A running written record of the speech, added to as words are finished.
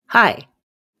Hi,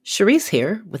 Cherise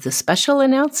here with a special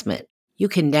announcement. You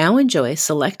can now enjoy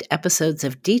select episodes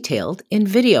of Detailed in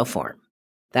video form.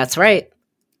 That's right,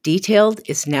 Detailed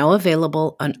is now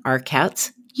available on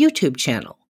RCAT's YouTube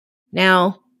channel.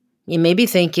 Now, you may be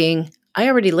thinking, I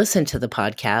already listened to the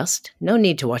podcast, no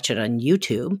need to watch it on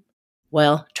YouTube.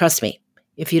 Well, trust me,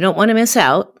 if you don't want to miss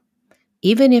out,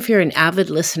 even if you're an avid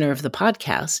listener of the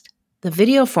podcast, the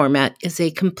video format is a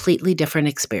completely different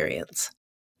experience.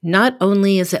 Not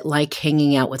only is it like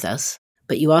hanging out with us,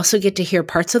 but you also get to hear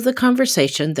parts of the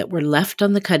conversation that were left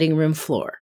on the cutting room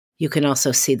floor. You can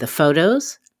also see the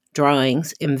photos,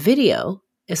 drawings, and video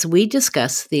as we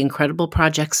discuss the incredible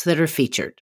projects that are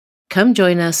featured. Come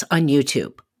join us on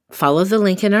YouTube. Follow the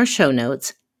link in our show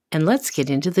notes, and let's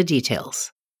get into the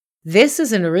details. This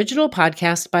is an original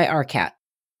podcast by RCAT.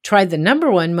 Try the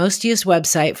 #1 most used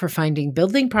website for finding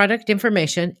building product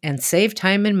information and save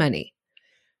time and money.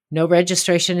 No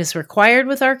registration is required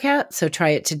with RCAT, so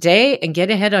try it today and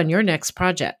get ahead on your next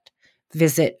project.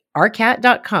 Visit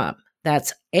rcat.com.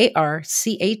 That's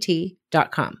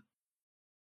ARCAT.com.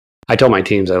 I tell my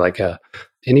teams,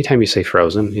 anytime you say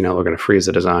frozen, we're going to freeze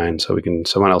the design so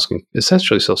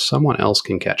someone else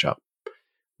can catch up.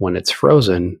 When it's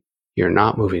frozen, you're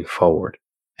not moving forward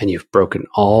and you've broken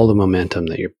all the momentum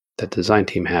that the design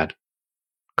team had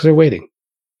because they're waiting.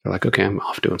 They're like, okay, I'm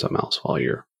off doing something else while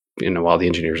the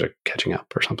engineers are catching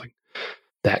up or something.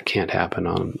 That can't happen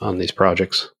on these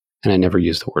projects. And I never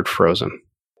use the word frozen.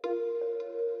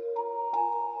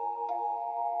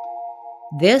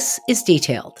 This is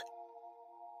Detailed,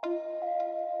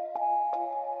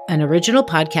 an original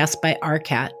podcast by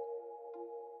RCAT.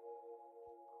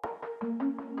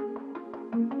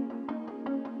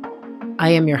 I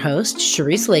am your host,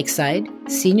 Cherise Lakeside,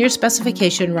 Senior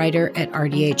Specification Writer at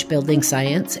RDH Building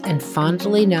Science and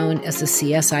fondly known as the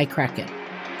CSI Kraken.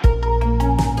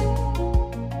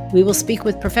 We will speak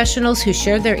with professionals who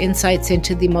share their insights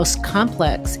into the most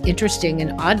complex, interesting,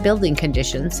 and odd building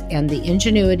conditions and the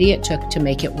ingenuity it took to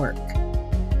make it work.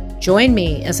 Join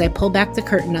me as I pull back the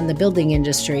curtain on the building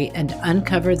industry and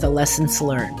uncover the lessons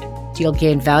learned. You'll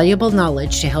gain valuable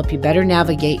knowledge to help you better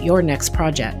navigate your next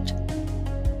project.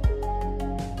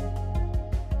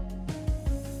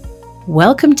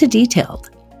 Welcome to Detailed.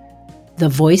 The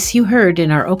voice you heard in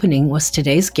our opening was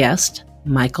today's guest,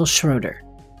 Michael Schroeder.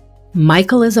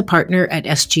 Michael is a partner at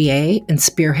SGA and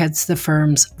spearheads the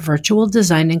firm's virtual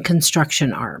design and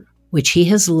construction arm, which he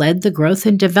has led the growth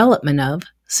and development of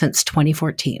since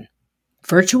 2014.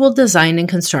 Virtual design and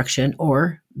construction,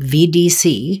 or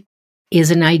VDC, is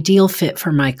an ideal fit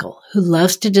for Michael, who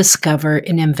loves to discover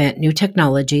and invent new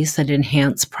technologies that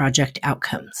enhance project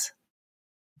outcomes.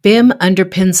 BIM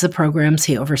underpins the programs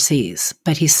he oversees,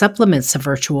 but he supplements the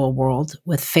virtual world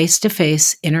with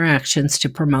face-to-face interactions to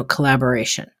promote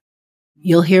collaboration.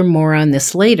 You'll hear more on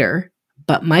this later,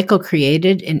 but Michael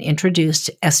created and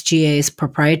introduced SGA's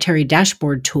proprietary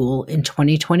dashboard tool in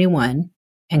 2021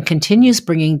 and continues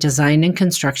bringing design and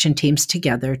construction teams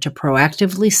together to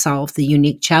proactively solve the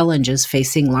unique challenges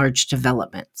facing large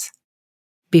developments.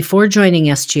 Before joining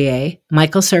SGA,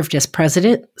 Michael served as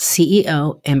president,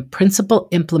 CEO, and principal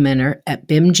implementer at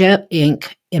BIMjet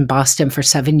Inc. in Boston for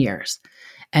 7 years,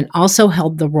 and also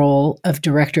held the role of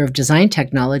director of design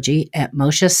technology at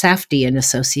Moshe Safdie and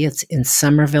Associates in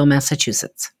Somerville,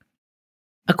 Massachusetts.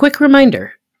 A quick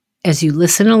reminder, as you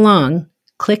listen along,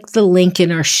 click the link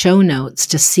in our show notes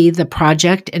to see the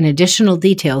project and additional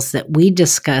details that we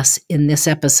discuss in this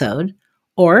episode,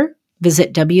 or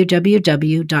visit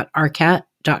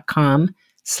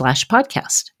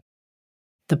www.rcat.com/podcast.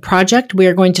 The project we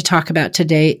are going to talk about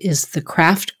today is the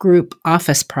Kraft Group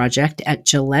office project at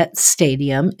Gillette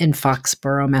Stadium in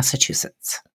Foxborough,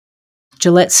 Massachusetts.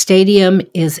 Gillette Stadium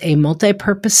is a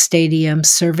multi-purpose stadium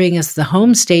serving as the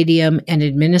home stadium and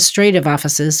administrative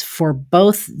offices for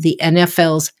both the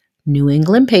NFL's New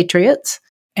England Patriots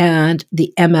and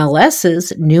the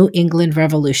MLS's New England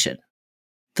Revolution.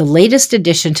 The latest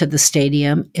addition to the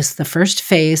stadium is the first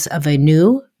phase of a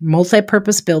new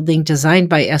multi-purpose building designed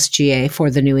by SGA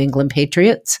for the New England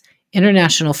Patriots,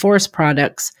 International Forest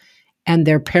Products, and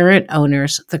their parent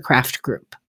owners, the Kraft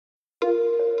Group.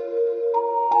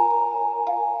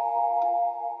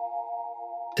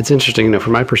 It's interesting,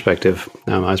 from my perspective,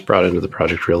 I was brought into the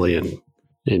project really in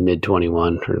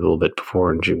mid-21 or a little bit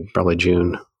before in June, probably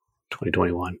June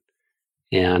 2021.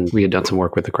 And we had done some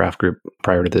work with the Kraft Group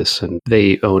prior to this, and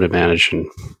they own and manage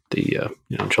the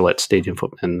Gillette Stadium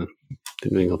and the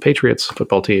New England Patriots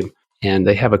football team, and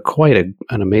they have quite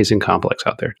an amazing complex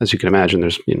out there. As you can imagine,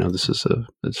 there's this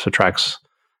attracts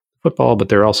football, but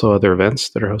there are also other events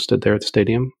that are hosted there at the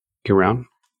stadium year round.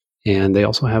 And they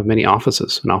also have many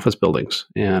offices and office buildings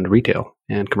and retail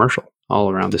and commercial all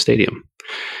around the stadium.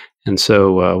 And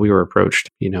so we were approached,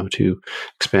 to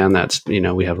expand that.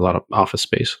 We have a lot of office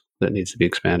space that needs to be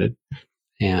expanded,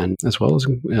 and as well as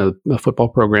a football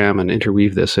program, and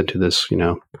interweave this into this,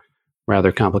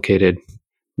 rather complicated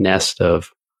nest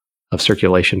of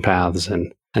circulation paths.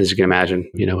 And as you can imagine,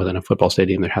 within a football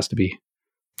stadium,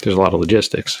 there's a lot of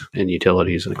logistics and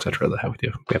utilities and et cetera that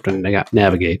we have to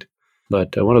navigate.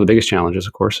 But one of the biggest challenges,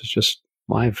 of course, is just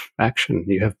live action.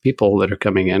 You have people that are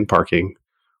coming in, parking,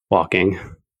 walking,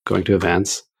 going to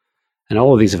events, and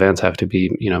all of these events have to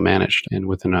be, managed. And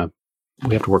we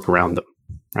have to work around them,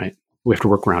 right? We have to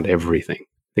work around everything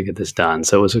to get this done.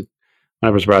 So when I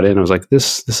was brought in, I was like,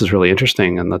 this is really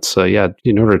interesting. And let's,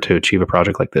 in order to achieve a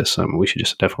project like this, we should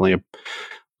just definitely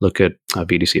look at a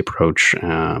BDC approach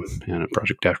and a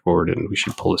project dashboard, and we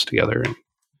should pull this together and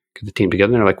get the team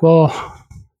together. And they're like, well,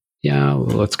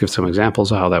 let's give some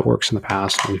examples of how that works in the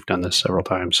past. And we've done this several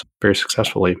times very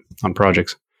successfully on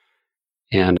projects.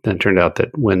 And then it turned out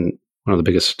that when one of the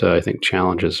biggest, I think,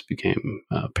 challenges became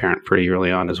apparent pretty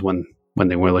early on is when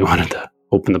they really wanted to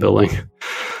open the building,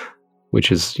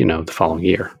 which is, the following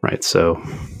year, right? So,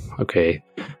 okay,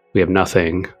 we have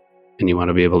nothing, and you want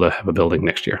to be able to have a building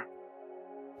next year.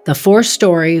 The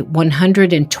 4-story,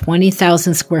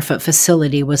 120,000 square foot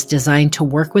facility was designed to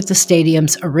work with the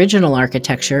stadium's original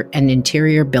architecture and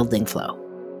interior building flow.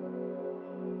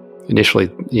 Initially,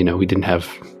 we didn't have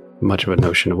much of a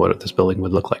notion of what this building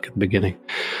would look like at the beginning.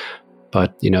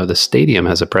 But, the stadium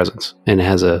has a presence and it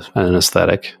has an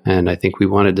aesthetic. And I think we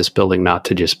wanted this building not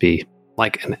to just be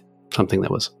like something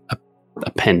that was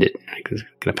appended, like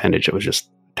an appendage that was just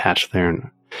attached there.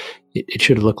 And it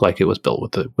should look like it was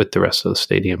built with the rest of the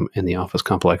stadium and the office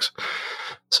complex.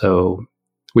 So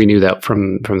we knew that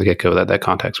from the get-go that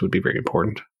context would be very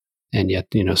important. And yet,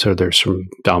 so there's some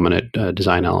dominant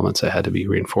design elements that had to be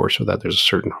reinforced so that there's a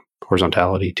certain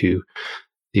horizontality to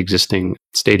the existing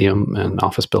stadium and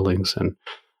office buildings. And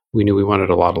we knew we wanted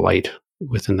a lot of light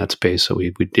within that space. So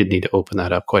we did need to open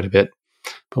that up quite a bit.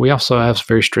 But we also have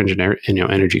very stringent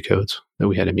energy codes that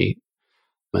we had to meet.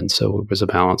 And so it was a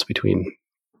balance between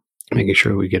making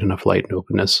sure we get enough light and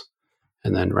openness,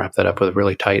 and then wrap that up with a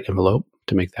really tight envelope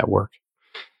to make that work.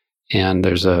 And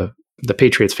there's the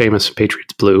famous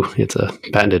Patriots blue. It's a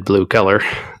patented blue color.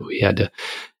 We had to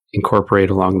incorporate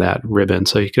along that ribbon.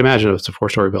 So you can imagine it's a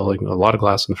 4-story building, a lot of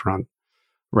glass in the front,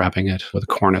 wrapping it with a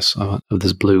cornice of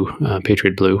this blue,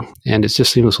 Patriot blue. And it's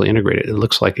just seamlessly integrated. It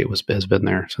looks like has been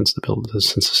there since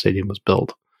the stadium was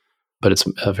built. But it's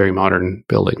a very modern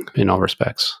building in all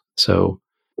respects. So,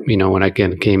 when I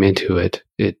came into it,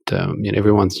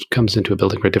 everyone comes into a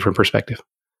building from a different perspective.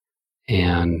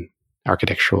 And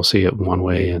architecture will see it one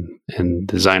way, and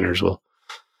designers will,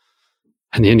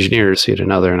 and the engineers see it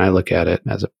another. And I look at it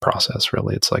as a process,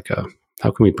 really. It's like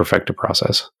how can we perfect a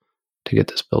process to get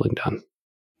this building done?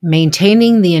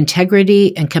 Maintaining the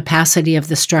integrity and capacity of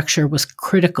the structure was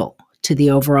critical to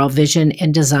the overall vision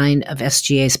and design of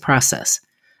SGA's process,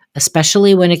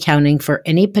 especially when accounting for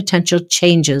any potential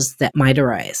changes that might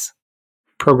arise.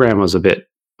 Program was a bit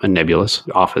nebulous,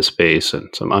 office space and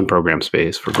some unprogrammed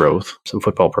space for growth, some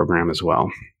football program as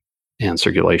well, and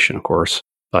circulation, of course.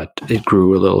 But it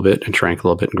grew a little bit and shrank a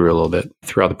little bit and grew a little bit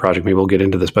throughout the project. Maybe we'll get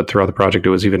into this, but throughout the project, it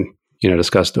was even,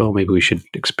 discussed, maybe we should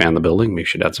expand the building. Maybe we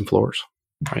should add some floors,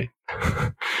 right?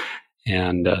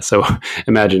 And so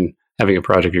imagine having a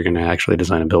project you're going to actually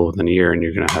design and build within a year, and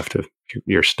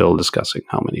you're still discussing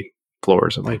how many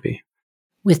floors it might be.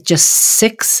 With just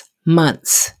 6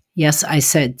 months, yes, I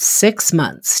said 6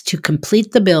 months to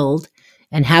complete the build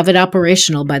and have it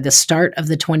operational by the start of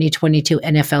the 2022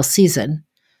 NFL season,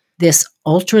 this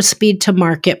ultra speed to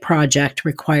market project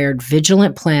required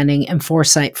vigilant planning and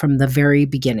foresight from the very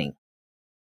beginning.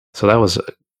 So that was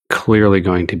clearly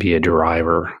going to be a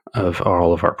driver of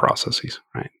all of our processes,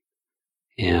 right?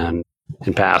 And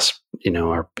in past,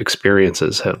 our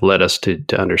experiences have led us to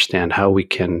understand how we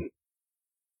can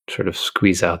sort of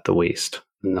squeeze out the waste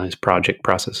in this project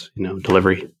process,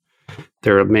 delivery.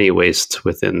 There are many wastes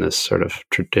within this sort of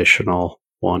traditional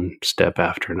one step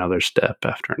after another step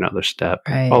after another step,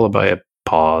 right, followed by a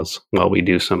pause while we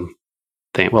do something.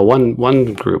 Well,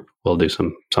 one group will do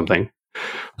something,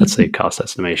 let's say cost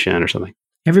estimation or something.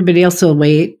 Everybody else will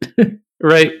wait.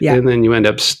 Right. Yeah. And then you end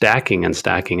up stacking and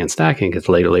stacking and stacking. It gets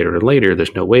later and later.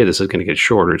 There's no way this is going to get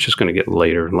shorter. It's just going to get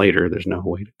later and later. There's no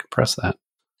way to compress that.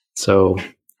 So,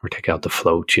 or take out the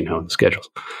float, the schedules.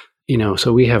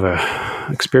 So we have a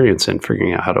experience in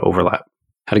figuring out how to overlap,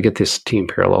 how to get this team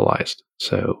parallelized.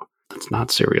 So it's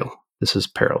not serial. This is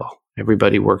parallel.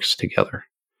 Everybody works together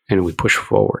and we push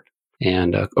forward.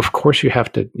 And of course, you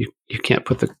can't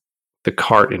put the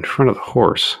cart in front of the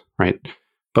horse, right?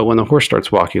 But when the horse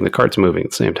starts walking, the cart's moving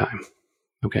at the same time.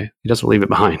 Okay, he doesn't leave it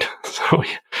behind.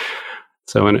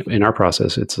 So in our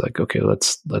process, it's like, okay,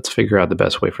 let's figure out the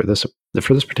best way for this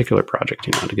particular project,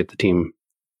 to get the team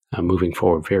moving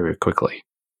forward very, very quickly,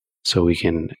 so we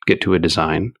can get to a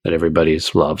design that everybody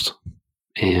loves,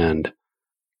 and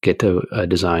get to a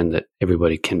design that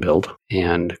everybody can build,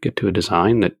 and get to a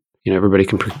design that everybody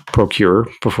can procure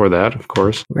before that, of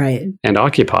course, right, and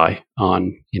occupy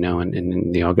on,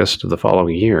 in the August of the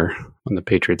following year when the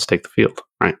Patriots take the field,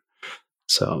 right?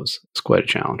 So it's quite a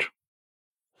challenge.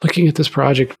 Looking at this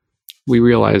project, we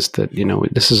realized that,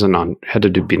 this is had to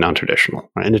be non-traditional.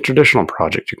 Right? In a traditional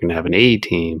project, you're going to have an A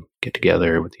team get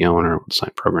together with the owner, we'll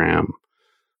design program,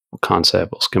 we'll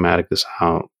concept, we'll schematic this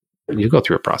out. You go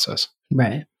through a process.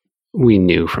 Right. We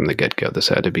knew from the get-go this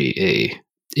had to be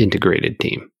a integrated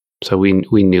team. So we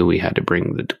knew we had to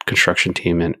bring the construction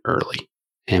team in early,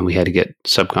 and we had to get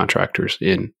subcontractors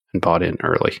in and bought in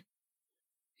early.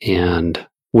 And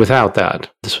without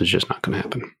that, this was just not going to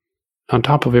happen. On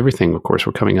top of everything, of course,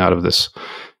 we're coming out of this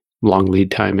long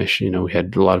lead time issue. We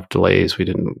had a lot of delays. We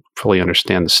didn't fully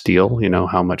understand the steel,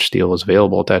 how much steel was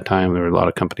available at that time. There were a lot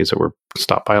of companies that were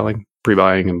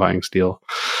pre-buying and buying steel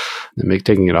and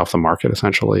taking it off the market,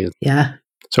 essentially. Yeah.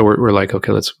 So we're like,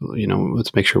 okay, let's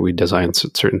make sure we design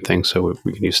certain things so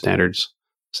we can use standard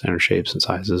shapes and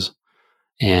sizes,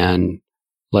 and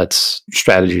let's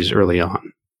strategies early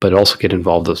on, but also get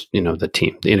involved with, the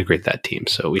team, to integrate that team.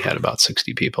 So we had about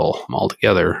 60 people all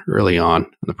together early on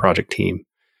in the project team,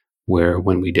 where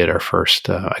when we did our first,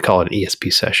 I call it an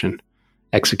ESP session,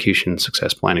 execution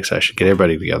success planning session, get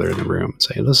everybody together in the room and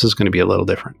say, this is going to be a little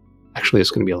different. Actually,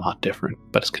 it's going to be a lot different,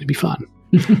 but it's going to be fun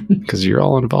because you're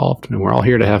all involved and we're all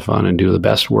here to have fun and do the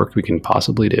best work we can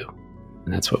possibly do.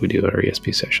 And that's what we do at our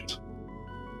ESP sessions.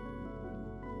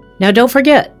 Now, don't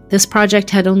forget, this project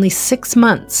had only 6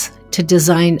 months to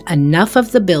design enough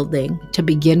of the building to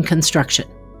begin construction.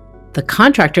 The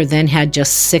contractor then had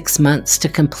just 6 months to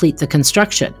complete the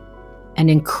construction, an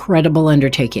incredible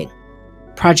undertaking.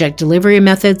 Project delivery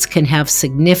methods can have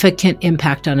significant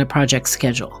impact on a project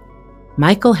schedule.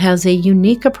 Michael has a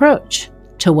unique approach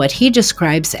to what he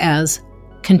describes as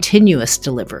continuous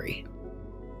delivery.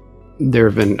 There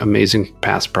have been amazing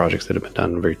past projects that have been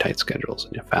done on very tight schedules,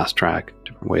 and fast track,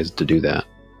 different ways to do that.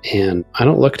 And I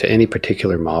don't look to any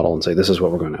particular model and say, this is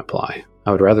what we're going to apply.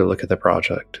 I would rather look at the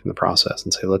project and the process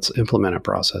and say, let's implement a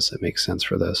process that makes sense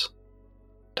for this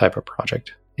type of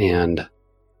project. And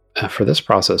for this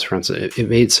process, for instance, it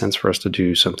made sense for us to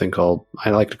do something called,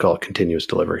 I like to call it continuous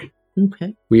delivery.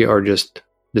 Okay. We are just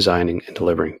designing and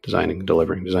delivering, designing,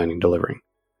 delivering, designing, delivering.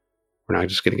 We're not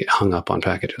just going to get hung up on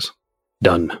packages.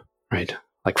 Done, right?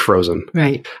 Like frozen.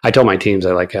 Right. I told my teams,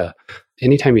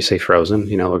 anytime you say frozen,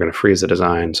 we're going to freeze the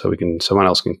design so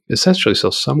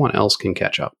someone else can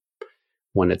catch up.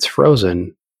 When it's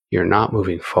frozen, you're not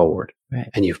moving forward. Right.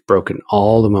 And you've broken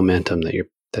all the momentum that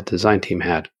the design team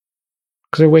had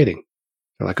because they're waiting.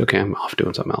 They're like, okay, I'm off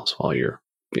doing something else while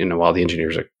the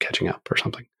engineers are catching up or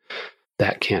something.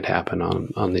 That can't happen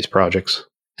on these projects.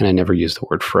 And I never use the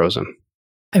word frozen.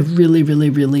 I really, really,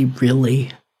 really,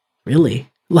 really, really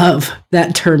love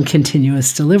that term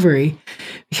continuous delivery,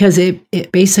 because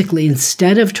it basically,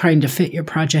 instead of trying to fit your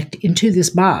project into this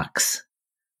box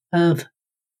of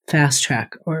fast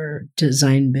track or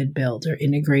design bid build or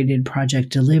integrated project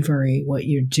delivery, what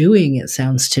you're doing, it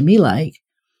sounds to me like,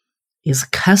 is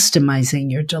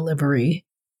customizing your delivery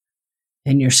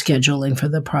and your scheduling for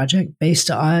the project based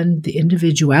on the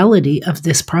individuality of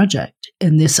this project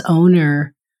and this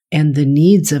owner and the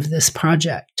needs of this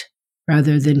project,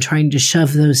 rather than trying to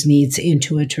shove those needs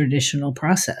into a traditional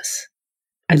process.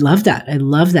 I love that. I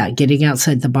love that, getting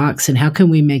outside the box. And how can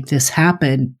we make this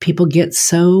happen? People get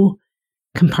so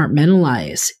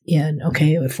compartmentalized in,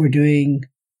 okay, if we're doing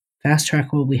fast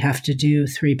track, well, we have to do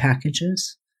 3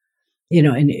 packages,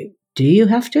 and do you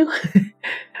have to?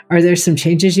 Are there some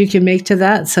changes you can make to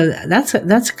that? So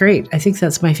that's great. I think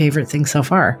that's my favorite thing so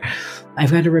far.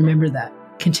 I've got to remember that.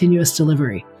 Continuous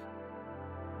delivery.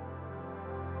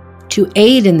 To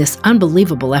aid in this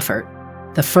unbelievable effort,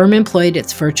 the firm employed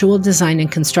its virtual design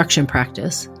and construction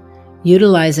practice,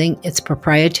 utilizing its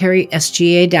proprietary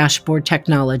SGA dashboard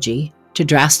technology to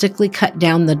drastically cut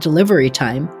down the delivery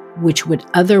time, which would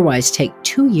otherwise take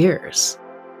 2 years.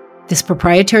 This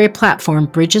proprietary platform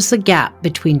bridges the gap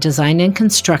between design and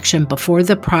construction before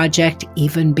the project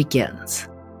even begins.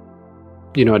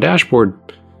 A dashboard,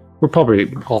 we're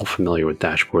probably all familiar with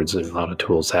dashboards, and a lot of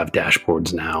tools have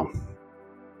dashboards now.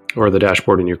 Or the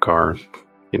dashboard in your car,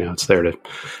 it's there to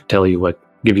tell you what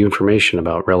give you information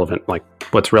about like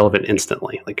what's relevant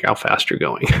instantly, like how fast you're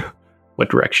going, what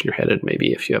direction you're headed,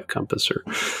 maybe if you have compass, or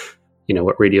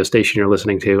what radio station you're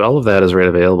listening to. All of that is right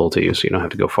available to you, so you don't have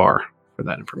to go far for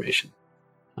that information.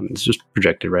 It's just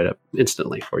projected right up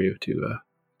instantly for you to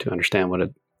understand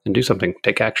and do something,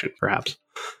 take action, perhaps.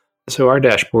 So our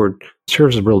dashboard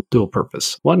serves a real dual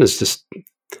purpose. One is just,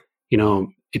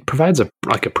 it provides a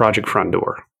project front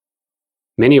door.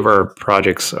 Many of our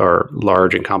projects are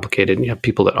large and complicated, and you have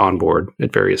people that onboard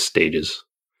at various stages.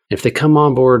 If they come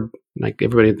on board, like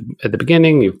everybody at the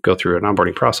beginning, you go through an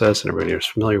onboarding process and everybody is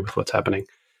familiar with what's happening.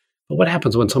 But what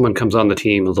happens when someone comes on the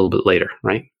team a little bit later,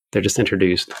 right? They're just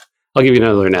introduced. I'll give you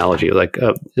another analogy. Like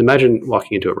imagine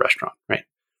walking into a restaurant, right?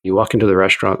 You walk into the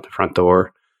restaurant, the front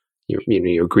door,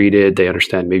 you're greeted. They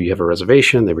understand maybe you have a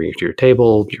reservation. They bring you to your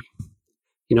table.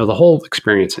 The whole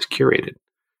experience is curated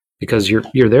because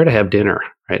you're there to have dinner,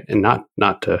 right? And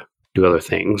not to do other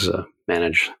things,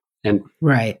 manage. And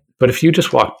right. But if you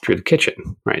just walk through the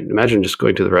kitchen, right? Imagine just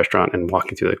going to the restaurant and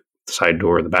walking through the side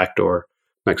door, the back door,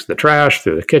 next to the trash,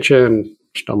 through the kitchen,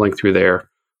 stumbling through there,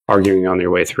 arguing on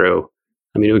your way through.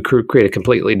 I mean, it would create a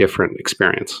completely different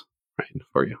experience, right,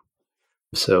 for you.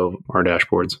 So our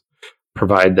dashboards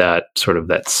provide that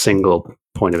single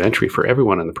point of entry for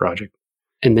everyone in the project.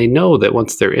 And they know that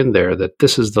once they're in there, that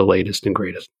this is the latest and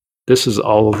greatest. This is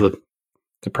all of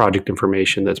the project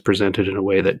information that's presented in a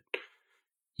way that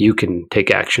you can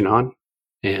take action on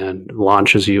and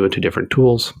launches you into different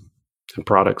tools and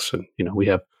products. And, we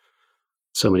have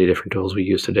so many different tools we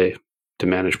use today to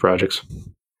manage projects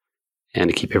and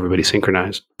to keep everybody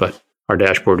synchronized. But our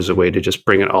dashboard is a way to just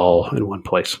bring it all in one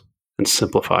place and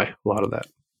simplify a lot of that.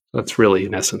 That's really,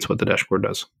 in essence, what the dashboard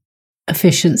does.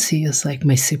 Efficiency is like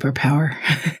my superpower.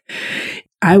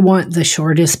 I want the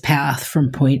shortest path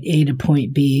from point A to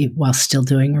point B while still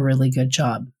doing a really good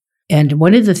job. And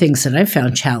one of the things that I've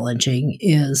found challenging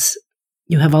is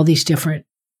you have all these different,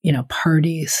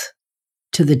 parties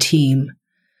to the team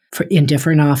in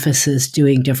different offices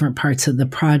doing different parts of the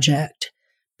project.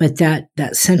 But that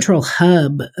central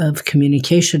hub of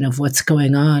communication of what's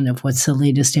going on, of what's the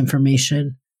latest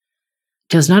information,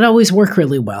 does not always work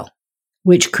really well,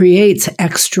 which creates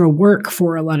extra work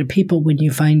for a lot of people when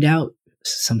you find out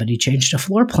somebody changed a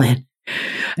floor plan.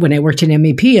 When I worked in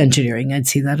MEP engineering, I'd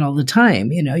see that all the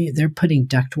time. They're putting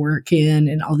ductwork in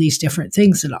and all these different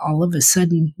things. And all of a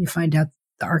sudden you find out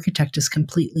the architect has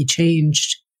completely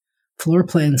changed floor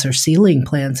plans or ceiling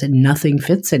plans and nothing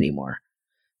fits anymore.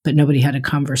 But nobody had a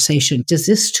conversation. Does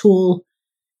this tool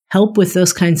help with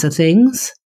those kinds of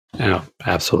things? Yeah,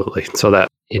 absolutely. So that,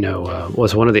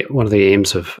 was one of the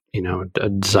aims of,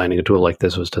 designing a tool like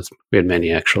this we had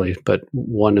many actually, but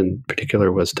one in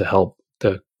particular was to help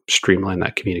streamline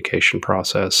that communication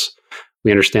process.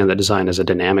 We understand that design is a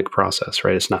dynamic process,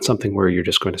 right? It's not something where you're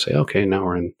just going to say, okay, now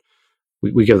we're in,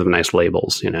 we give them nice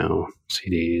labels,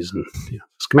 CDs and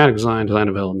schematic design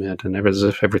development, and as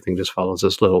if everything just follows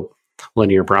this little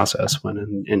linear process,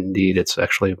 when indeed it's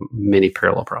actually many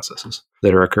parallel processes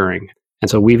that are occurring. And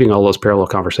so weaving all those parallel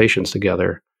conversations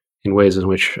together in ways in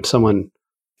which someone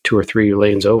 2 or 3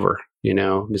 lanes over,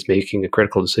 is making a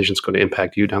critical decision that's going to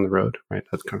impact you down the road, right?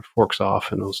 That kind of forks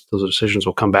off, and those decisions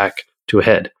will come back to a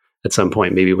head at some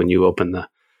point, maybe when you open the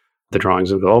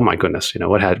drawings and go, oh my goodness,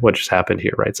 what just happened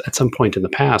here, right? At some point in the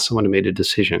past, someone made a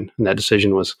decision, and that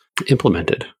decision was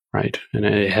implemented, right? And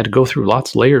it had to go through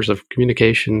lots of layers of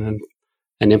communication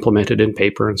and implemented in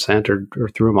paper and sent or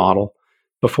through a model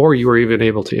before you were even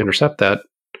able to intercept that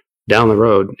down the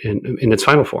road in its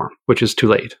final form, which is too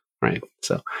late, right?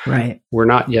 So we're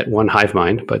not yet one hive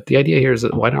mind, but the idea here is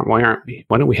that why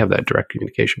don't we have that direct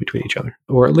communication between each other,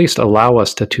 or at least allow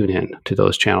us to tune in to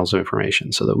those channels of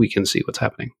information so that we can see what's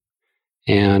happening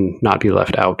and not be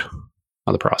left out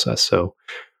of the process. So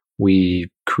we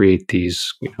create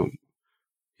these, we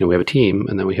have a team,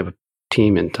 and then we have a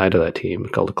team inside of that team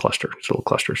called a cluster. It's little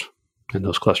clusters, and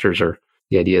those clusters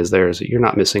the idea is that you're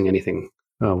not missing anything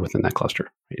within that cluster.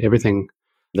 Right? Everything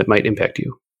that might impact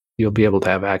you, you'll be able to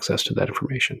have access to that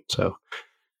information. So,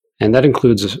 and that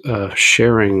includes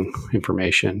sharing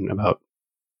information about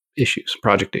issues,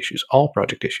 project issues, all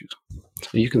project issues.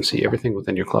 So you can see everything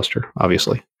within your cluster,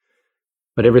 obviously,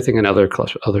 but everything in other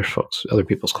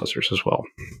people's clusters as well.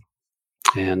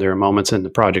 And there are moments in the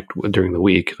project during the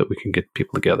week that we can get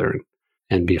people together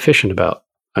and be efficient about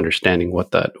understanding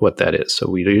what that is.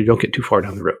 So you don't get too far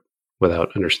down the road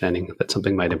without understanding that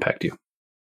something might impact you.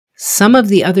 Some of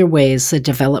the other ways the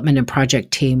development and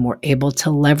project team were able to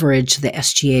leverage the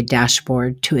SGA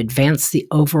dashboard to advance the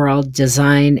overall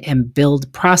design and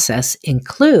build process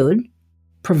include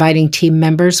providing team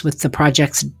members with the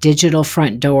project's digital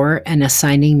front door and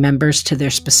assigning members to their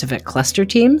specific cluster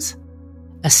teams,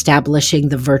 establishing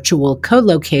the virtual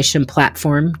co-location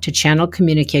platform to channel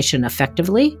communication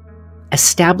effectively,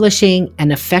 establishing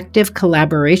an effective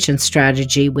collaboration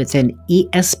strategy with an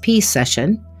ESP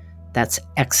session, that's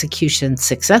Execution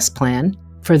Success Plan,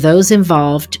 for those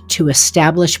involved to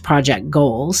establish project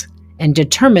goals and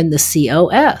determine the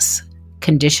COS,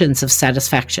 Conditions of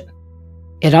Satisfaction.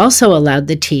 It also allowed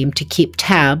the team to keep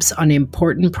tabs on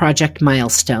important project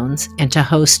milestones and to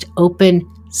host open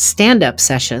stand-up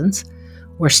sessions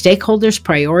where stakeholders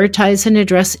prioritize and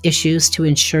address issues to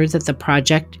ensure that the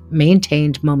project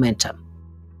maintained momentum.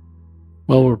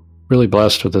 Well, we're really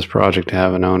blessed with this project to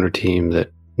have an owner team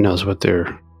that knows what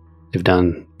they've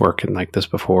done work in like this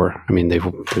before. I mean,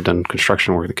 they've done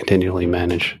construction work to continually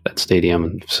manage that stadium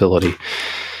and facility.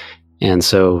 And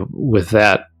so with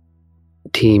that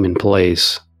team in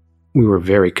place, we were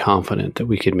very confident that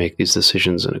we could make these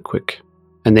decisions in a quick,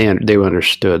 and they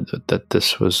understood that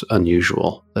this was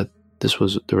unusual, that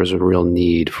there was a real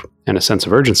need and a sense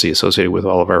of urgency associated with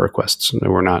all of our requests. And they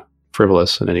were not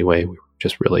frivolous in any way. We were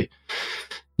just really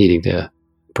needing to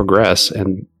progress.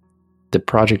 And the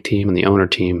project team and the owner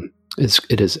team,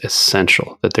 it is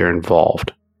essential that they're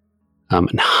involved,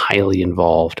 and highly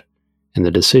involved. And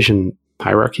the decision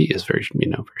hierarchy is very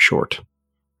short,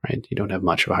 right? You don't have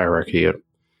much of a hierarchy,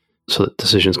 so that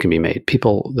decisions can be made.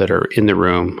 People that are in the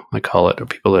room, I call it, or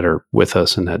people that are with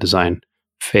us in that design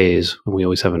phase, and we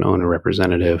always have an owner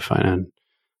representative and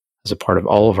as a part of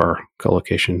all of our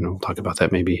co-location, we'll talk about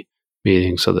that maybe,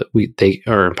 meetings, so that they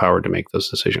are empowered to make those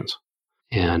decisions.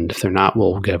 And if they're not,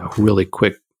 we'll get a really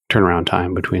quick turnaround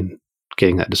time between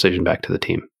getting that decision back to the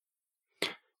team.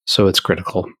 So it's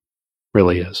critical,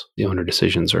 really is. The owner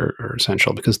decisions are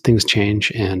essential because things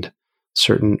change and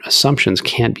certain assumptions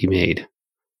can't be made,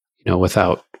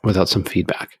 without some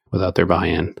feedback, without their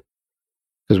buy-in.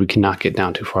 Because we cannot get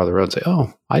down too far the road and say,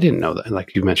 oh, I didn't know that.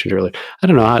 Like you mentioned earlier, I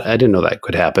didn't know that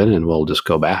could happen. And we'll just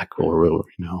go back.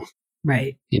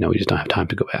 Right. We just don't have time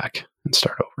to go back and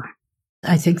start over.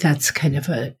 I think that's kind of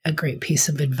a great piece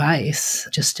of advice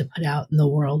just to put out in the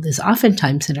world is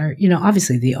oftentimes in our,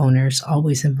 obviously the owner's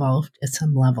always involved at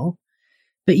some level,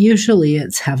 but usually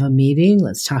it's have a meeting,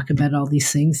 let's talk about all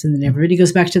these things. And then everybody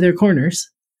goes back to their corners.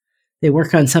 They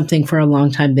work on something for a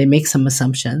long time. They make some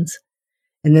assumptions.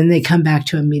 And then they come back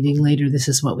to a meeting later. This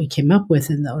is what we came up with.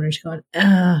 And the owner's going,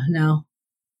 no,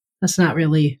 that's not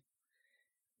really.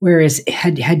 Whereas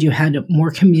had you had more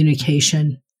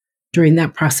communication during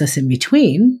that process in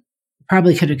between,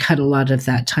 probably could have cut a lot of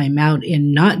that time out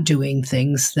in not doing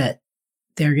things that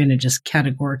they're going to just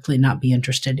categorically not be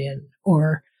interested in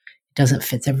or doesn't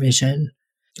fit their vision.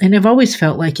 And I've always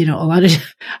felt like, I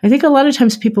think a lot of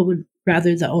times people would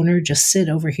rather the owner just sit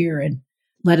over here and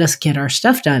let us get our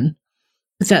stuff done.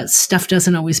 But that stuff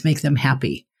doesn't always make them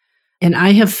happy. And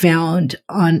I have found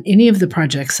on any of the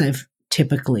projects I've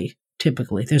typically,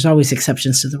 there's always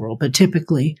exceptions to the rule, but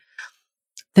typically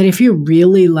that if you're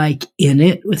really like in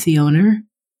it with the owner,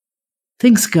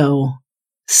 things go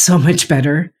so much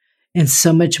better and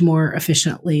so much more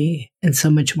efficiently and so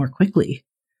much more quickly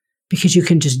because you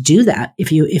can just do that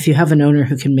if you have an owner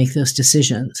who can make those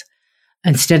decisions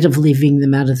instead of leaving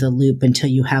them out of the loop until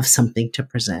you have something to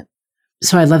present.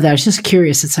 So I love that. I was just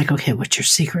curious. It's like, okay, what's your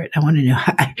secret? I want to know.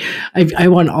 I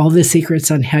want all the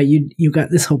secrets on how you got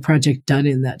this whole project done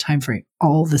in that time frame.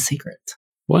 All the secrets.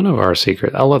 One of our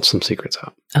secrets, I'll let some secrets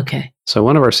out. Okay. So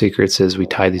one of our secrets is we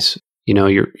tie these,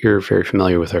 you're very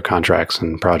familiar with our contracts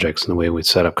and projects and the way we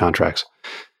set up contracts.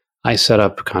 I set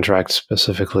up contracts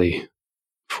specifically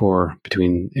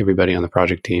between everybody on the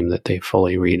project team that they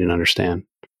fully read and understand.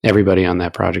 Everybody on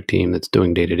that project team that's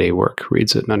doing day-to-day work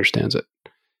reads it and understands it.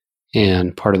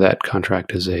 And part of that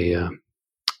contract is I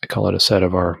call it a set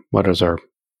of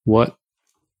what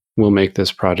will make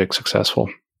this project successful,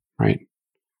 right?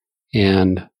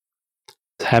 And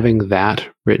having that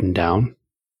written down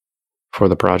for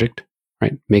the project,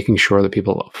 right? Making sure that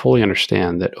people fully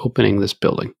understand that opening this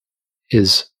building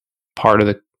is part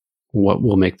of what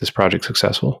will make this project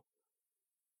successful,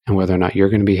 and whether or not you're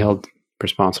going to be held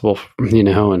responsible,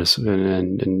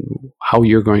 and how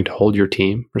you're going to hold your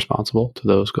team responsible to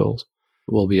those goals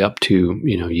will be up to,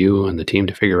 you and the team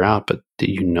to figure out, but that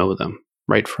you know them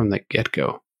right from the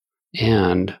get-go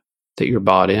and that you're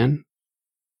bought in.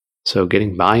 So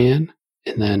getting buy-in,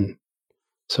 and then,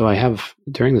 so I have,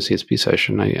 during the CSP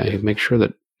session, I make sure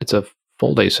that it's a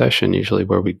full day session usually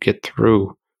where we get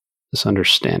through this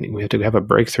understanding. We have to have a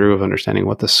breakthrough of understanding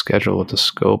what the schedule, what the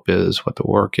scope is, what the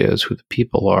work is, who the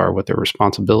people are, what their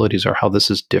responsibilities are, how this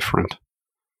is different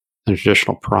than a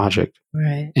traditional project.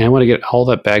 Right. And I want to get all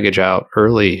that baggage out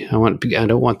early. I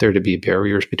don't want there to be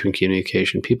barriers between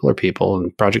communication. People are people,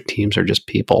 and project teams are just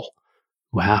people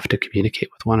who have to communicate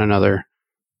with one another.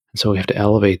 And so we have to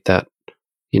elevate that,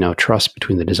 trust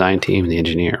between the design team and the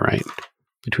engineer, right?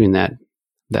 Between that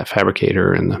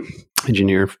fabricator and the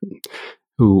engineer,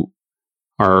 who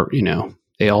are,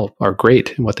 they all are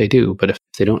great in what they do, but if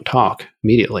they don't talk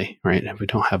immediately, right? If we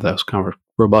don't have those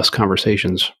robust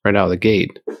conversations right out of the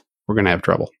gate, we're going to have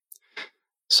trouble.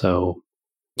 So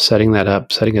setting that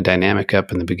up, setting a dynamic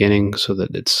up in the beginning so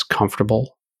that it's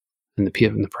comfortable and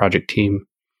the project team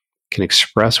can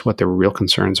express what their real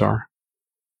concerns are,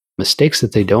 mistakes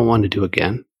that they don't want to do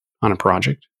again on a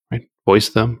project, right? Voice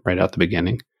them right out the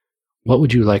beginning. What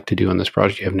would you like to do on this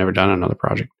project you have never done on another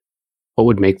project? What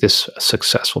would make this a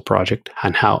successful project,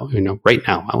 and how, right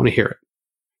now, I want to hear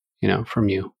it, from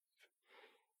you.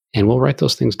 And we'll write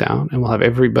those things down, and we'll have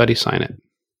everybody sign it.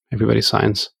 Everybody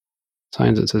signs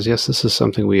it, says, yes, this is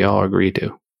something we all agree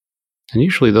to. And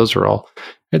usually those are all,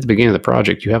 at the beginning of the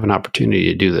project, you have an opportunity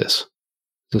to do this.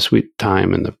 The sweet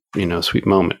time and the, sweet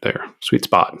moment there, sweet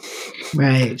spot.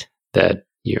 Right. That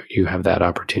you have that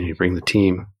opportunity to bring the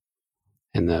team,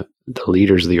 and the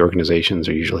leaders of the organizations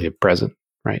are usually present,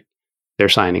 right? They're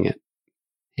signing it.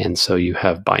 And so you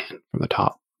have buy-in from the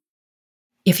top.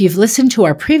 If you've listened to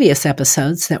our previous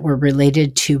episodes that were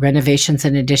related to renovations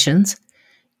and additions,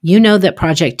 you know that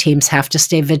project teams have to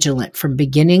stay vigilant from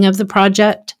beginning of the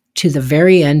project to the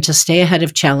very end to stay ahead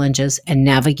of challenges and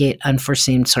navigate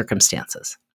unforeseen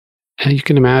circumstances. And you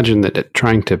can imagine that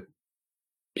trying to,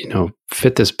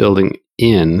 fit this building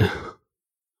in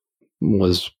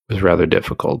was rather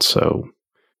difficult. So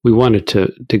we wanted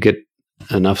to get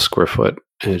enough square foot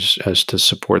as to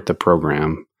support the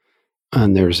program.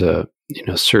 And there's a,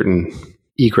 certain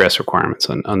egress requirements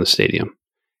on the stadium,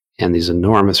 and these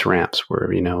enormous ramps where,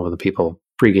 the people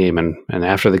pregame and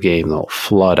after the game, they'll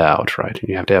flood out, right? And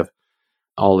you have to have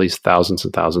all these thousands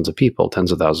and thousands of people,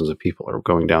 tens of thousands of people are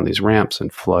going down these ramps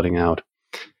and flooding out.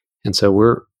 And so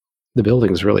the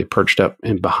building is really perched up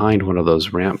in behind one of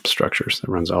those ramp structures that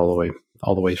runs all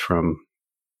the way from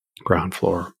ground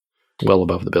floor, well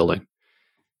above the building.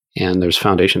 And there's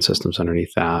foundation systems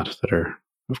underneath that are,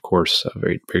 of course,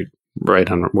 very, very right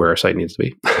on where our site needs to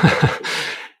be,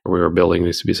 where our building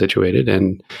needs to be situated.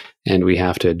 And we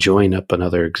have to join up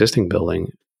another existing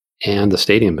building and the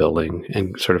stadium building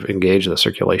and sort of engage the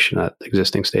circulation at the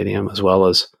existing stadium, as well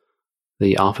as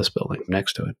the office building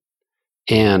next to it,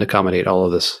 and accommodate all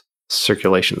of this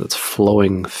circulation that's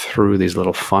flowing through these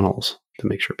little funnels to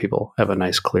make sure people have a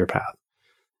nice clear path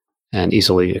and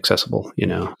easily accessible,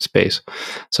 space.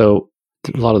 So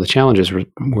a lot of the challenges were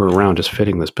around just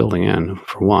fitting this building in,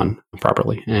 for one,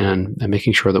 properly, and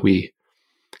making sure that we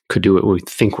could do what we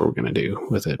think we were going to do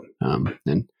with it.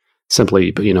 And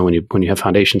simply, when you have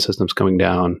foundation systems coming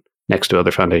down next to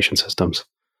other foundation systems,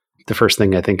 the first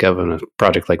thing I think of in a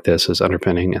project like this is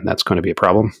underpinning, and that's going to be a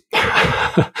problem.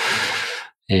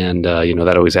 And,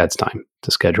 that always adds time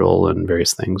to schedule and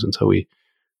various things. And so we're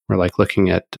like looking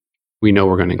at, we know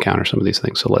we're going to encounter some of these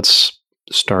things. So let's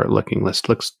start looking, let's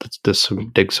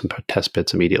dig some test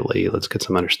pits immediately. Let's get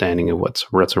some understanding of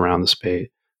what's around the space,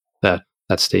 that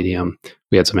stadium.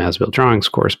 We had some as-built drawings,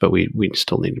 of course, but we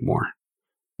still needed more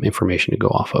information to go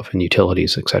off of, and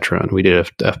utilities, et cetera. And we did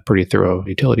a pretty thorough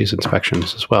utilities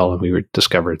inspections as well. And we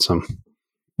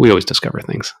always discover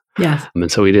things. Yeah.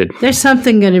 And so we did. There's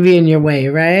something going to be in your way,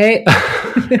 right?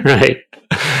 Right.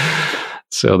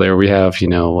 So there we have,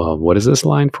 what is this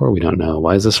line for? We don't know.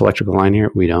 Why is this electrical line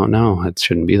here? We don't know. It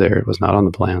shouldn't be there. It was not on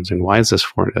the plans. And why is this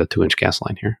for a 2-inch gas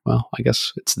line here? Well, I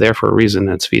guess it's there for a reason.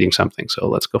 And it's feeding something. So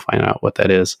let's go find out what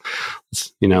that is.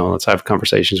 Let's have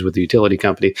conversations with the utility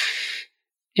company.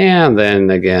 And then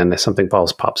again, something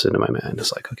pops into my mind.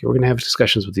 It's like, okay, we're going to have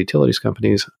discussions with the utilities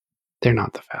companies. They're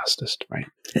not the fastest, right?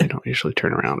 They don't usually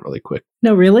turn around really quick.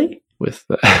 No, really?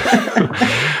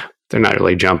 They're not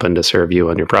really jumping to serve you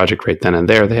on your project right then and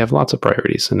there. They have lots of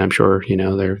priorities, and I'm sure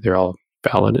they're all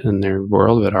valid in their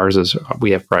world. But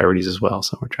we have priorities as well.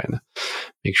 So we're trying to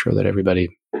make sure that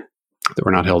that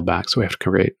we're not held back. So we have to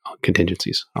create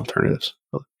contingencies, alternatives,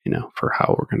 for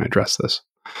how we're going to address this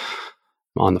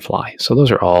on the fly. So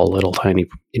those are all little tiny,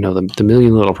 the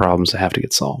million little problems that have to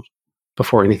get solved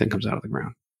before anything comes out of the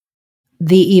ground.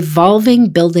 The evolving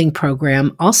building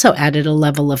program also added a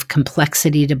level of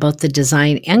complexity to both the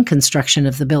design and construction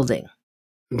of the building.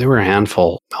 There were a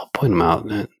handful. I'll point them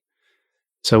out.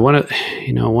 So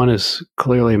one is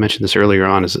clearly, I mentioned this earlier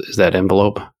on, is that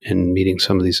envelope in meeting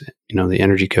some of these, the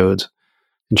energy codes,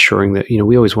 ensuring that,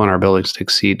 we always want our buildings to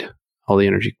exceed all the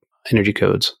energy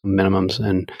codes, minimums.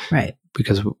 And right,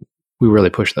 because we really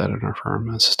push that in our firm.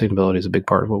 Sustainability is a big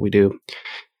part of what we do.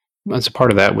 As a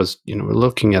part of that was, we're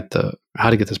looking at how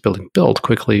to get this building built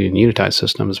quickly in a unitized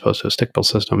system as opposed to a stick-built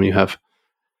system.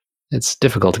 It's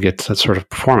difficult to get that sort of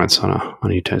performance on a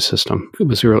unitized system. It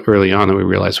was early on that we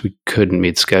realized we couldn't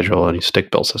meet schedule on a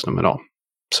stick-built system at all.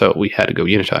 So we had to go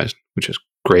unitized, which is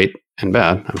great and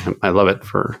bad. I love it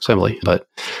for assembly, but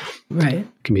it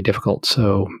can be difficult.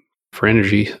 So for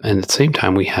energy, and at the same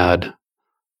time, we had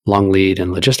long lead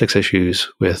and logistics issues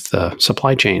with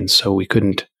supply chains. So we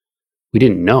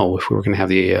didn't know if we were going to have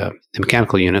the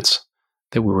mechanical units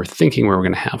that we were thinking we were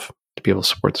going to have to be able to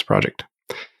support this project.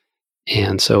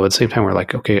 And so at the same time, we're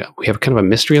like, okay, we have kind of a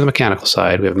mystery on the mechanical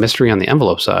side. We have a mystery on the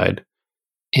envelope side.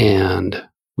 And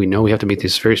we know we have to meet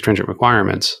these very stringent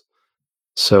requirements.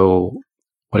 So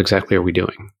what exactly are we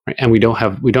doing? Right? And we don't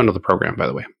know the program, by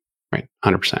the way, right?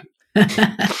 100%.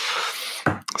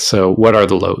 So what are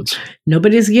the loads?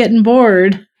 Nobody's getting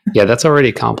bored. Yeah, that's already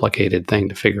a complicated thing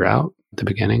to figure out at the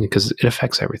beginning because it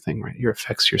affects everything, right? It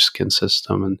affects your skin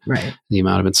system and the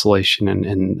amount of insulation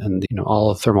and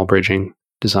all the thermal bridging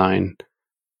design.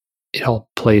 It all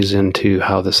plays into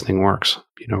how this thing works,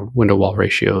 window wall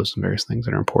ratios and various things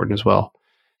that are important as well.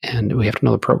 And we have to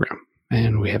know the program.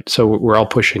 And so we're all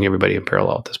pushing everybody in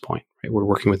parallel at this point, right? We're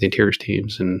working with the interiors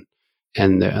teams and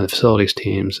the facilities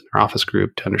teams and our office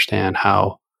group to understand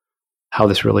how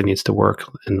this really needs to work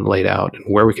and laid out and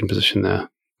where we can position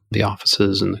the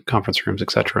offices and the conference rooms, et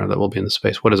cetera, that will be in the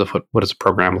space. What does a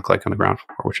program look like on the ground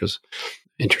floor, which is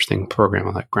an interesting program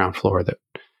on that ground floor that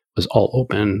was all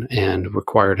open and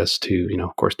required us to,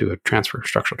 of course, do a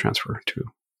structural transfer to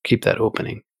keep that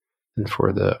opening and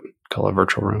for call it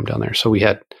virtual room down there. So we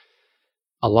had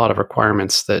a lot of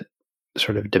requirements that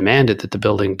sort of demanded that the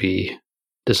building be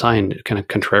designed kind of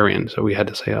contrarian. So we had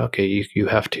to say, okay, you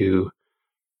have to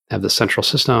have the central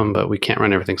system, but we can't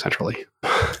run everything centrally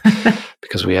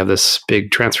because we have this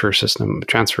big structural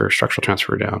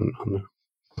transfer down on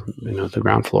the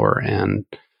ground floor. And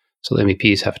so the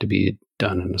MEPs have to be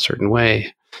done in a certain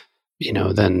way.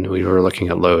 Then we were looking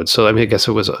at loads. So I guess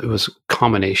it was a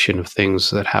combination of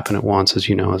things that happen at once, as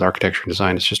architecture and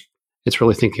design. It's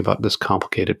really thinking about this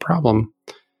complicated problem.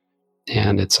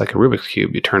 And it's like a Rubik's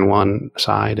Cube. You turn one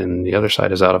side and the other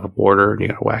side is out of order, and you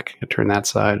got to whack. You turn that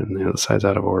side and the other side's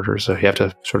out of order. So you have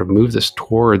to sort of move this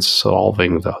towards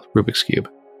solving the Rubik's Cube.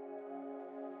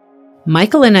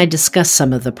 Michael and I discussed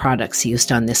some of the products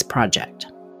used on this project.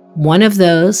 One of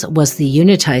those was the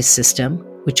Unitized system,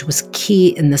 which was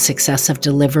key in the success of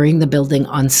delivering the building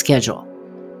on schedule.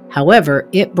 However,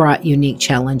 it brought unique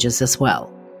challenges as well.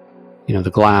 The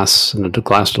glass and the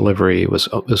glass delivery it was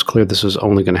clear this was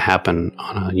only going to happen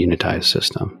on a unitized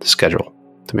system, the schedule,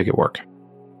 to make it work.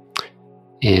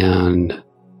 And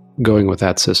going with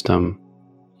that system,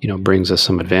 brings us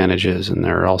some advantages, and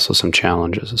there are also some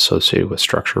challenges associated with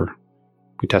structure.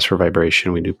 We test for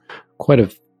vibration. We do quite a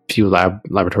few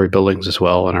laboratory buildings as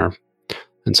well,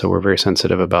 and so we're very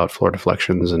sensitive about floor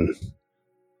deflections and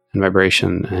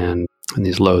vibration and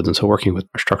these loads. And so working with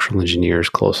our structural engineers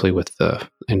closely with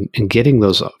and getting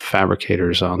those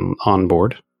fabricators on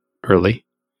board early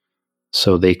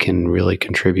so they can really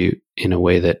contribute in a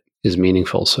way that is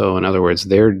meaningful. So in other words,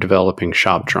 they're developing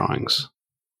shop drawings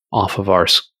off of our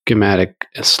schematic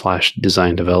 /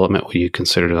 design development, what you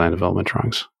consider design development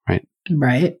drawings, right?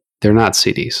 Right. They're not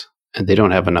CDs, and they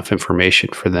don't have enough information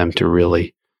for them to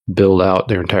really build out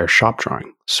their entire shop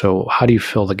drawing. So how do you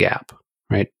fill the gap,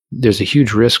 right? There's a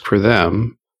huge risk for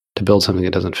them to build something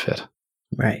that doesn't fit.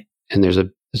 Right. And there's a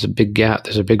big gap.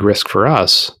 There's a big risk for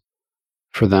us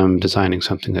for them designing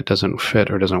something that doesn't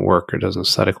fit or doesn't work or doesn't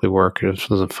aesthetically work or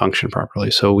doesn't function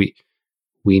properly. So we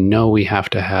know we have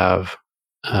to have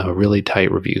a really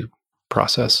tight review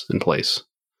process in place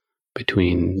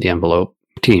between the envelope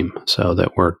team so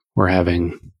that we're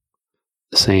having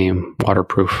the same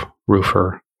waterproof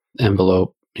roofer,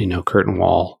 envelope, curtain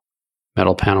wall,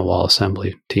 metal panel wall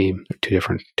assembly team. They're two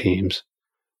different teams.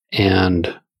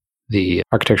 And the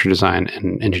architecture, design,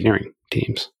 and engineering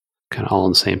teams kind of all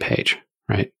on the same page,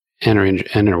 right? And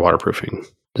our waterproofing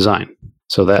design.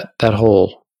 So that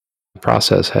whole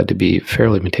process had to be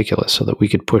fairly meticulous so that we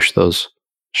could push those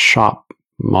shop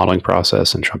modeling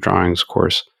process and shop drawings, of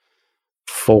course,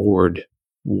 forward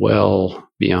well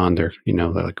beyond their, they're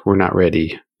like, we're not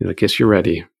ready. You're like, yes, you're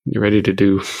ready. You're ready to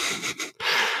do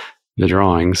the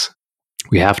drawings.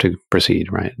 We have to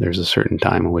proceed, right? There's a certain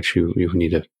time in which you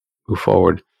need to move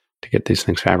forward to get these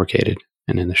things fabricated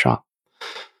and in the shop.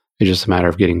 It's just a matter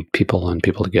of getting people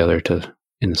together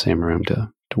in the same room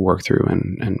to work through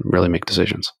and really make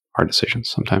decisions, hard decisions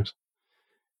sometimes,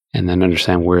 and then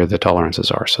understand where the tolerances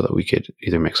are so that we could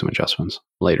either make some adjustments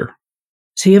later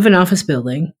So you have an office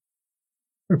building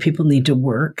where people need to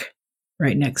work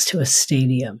right next to a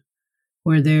stadium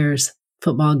where there's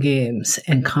football games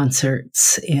and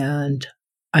concerts and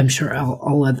I'm sure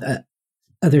all of the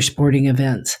other sporting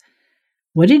events.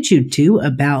 What did you do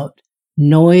about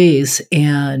noise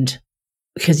and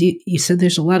because you said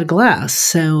there's a lot of glass,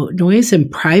 so noise and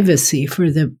privacy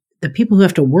for the people who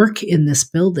have to work in this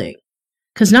building?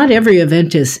 Because not every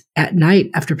event is at night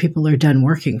after people are done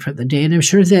working for the day. And I'm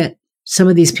sure that some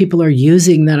of these people are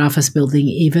using that office building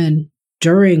even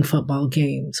during football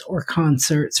games or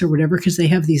concerts or whatever, because they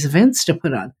have these events to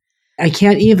put on. I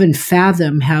can't even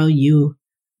fathom how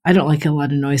I don't like a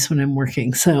lot of noise when I'm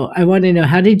working. So I want to know,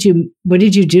 what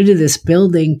did you do to this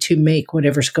building to make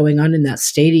whatever's going on in that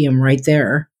stadium right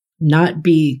there not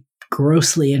be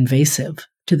grossly invasive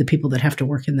to the people that have to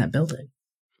work in that building?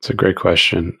 It's a great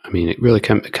question. I mean, it really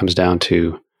comes down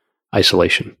to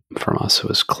isolation from us. It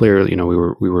was clear,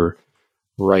 we were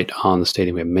right on the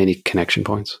stadium. We had many connection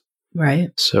points. Right.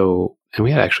 So, and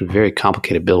we had actually a very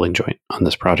complicated building joint on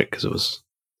this project because it was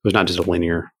not just a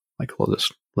linear, like we'll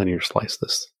just linear slice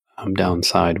this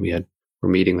downside. We're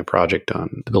meeting the project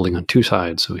on the building on two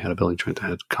sides. So we had a building joint that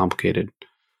had complicated,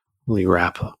 really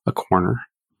wrap a corner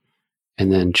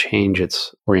and then change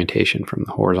its orientation from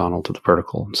the horizontal to the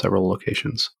vertical in several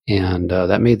locations. And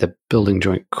that made the building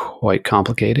joint quite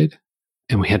complicated.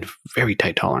 And we had very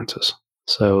tight tolerances.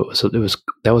 So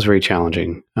that was very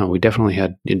challenging. We definitely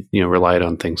had, relied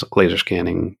on things like laser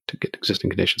scanning to get existing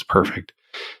conditions perfect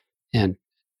and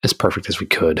as perfect as we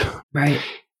could. Right.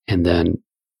 And then,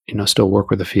 still work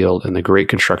with the field and the great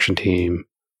construction team,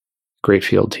 great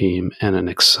field team, and an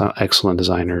excellent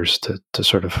designers to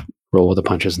sort of roll with the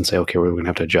punches and say, okay, we're going to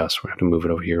have to adjust. We're going to have to move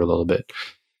it over here a little bit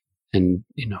and,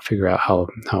 figure out how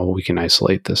we can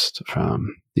isolate this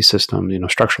from these systems,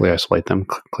 structurally isolate them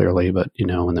clearly, but,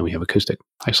 and then we have acoustic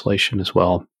isolation as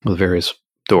well with various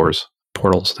doors,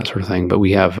 portals, that sort of thing. But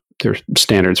there's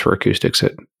standards for acoustics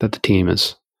that the team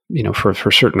is,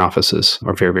 for certain offices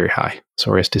are very, very high.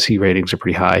 So our STC ratings are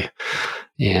pretty high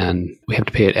and we have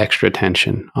to pay extra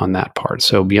attention on that part.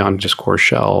 So beyond just core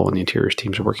shell, when the interiors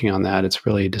teams are working on that, it's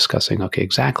really discussing, okay,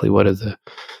 exactly what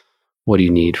do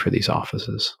you need for these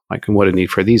offices? Like, and what do you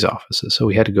need for these offices? So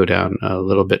we had to go down a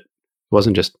little bit. It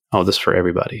wasn't just, this for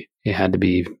everybody. It had to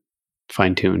be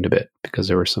fine-tuned a bit because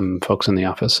there were some folks in the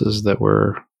offices that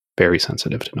were very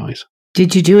sensitive to noise.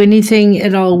 Did you do anything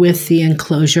at all with the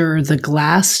enclosure or the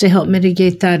glass to help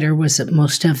mitigate that, or was it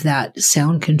most of that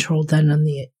sound control done on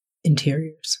the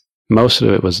interiors? Most of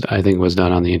it was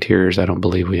done on the interiors. I don't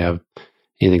believe we have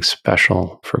anything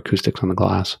special for acoustics on the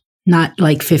glass. Not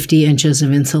like 50 inches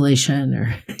of insulation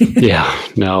or... Yeah,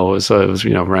 no. So it was,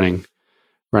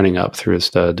 running up through a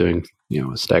stud, doing,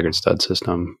 a staggered stud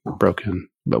system, broken.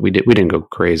 But we didn't go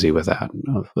crazy with that,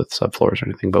 with subfloors or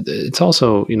anything. But it's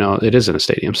also, it is in a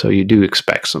stadium, so you do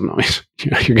expect some noise.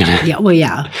 You're gonna. Yeah. Well,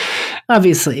 yeah.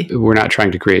 Obviously, we're not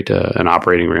trying to create an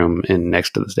operating room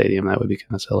next to the stadium. That would be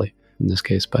kind of silly in this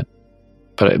case. But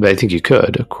I think you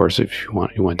could, of course, if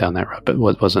you went down that route. But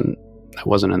that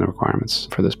wasn't in the requirements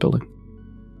for this building.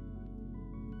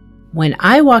 When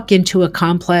I walk into a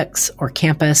complex or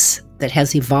campus that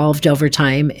has evolved over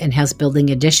time and has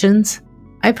building additions,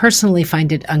 I personally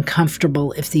find it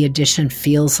uncomfortable if the addition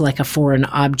feels like a foreign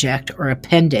object or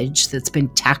appendage that's been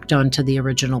tacked onto the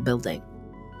original building.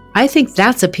 I think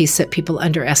that's a piece that people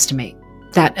underestimate,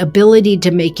 that ability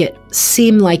to make it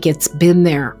seem like it's been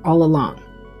there all along.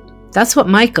 That's what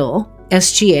Michael,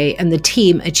 SGA, and the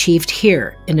team achieved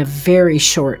here in a very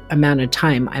short amount of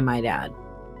time, I might add.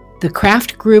 The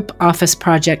Kraft Group office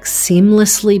project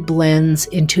seamlessly blends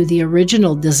into the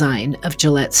original design of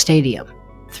Gillette Stadium.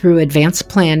 Through advanced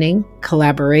planning,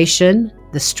 collaboration,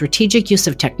 the strategic use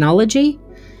of technology,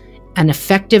 an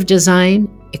effective design,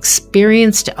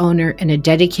 experienced owner, and a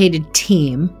dedicated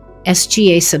team,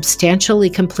 SGA substantially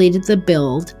completed the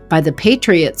build by the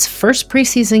Patriots' first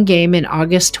preseason game in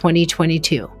August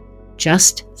 2022,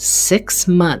 just 6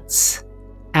 months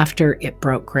after it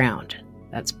broke ground.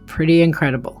 That's pretty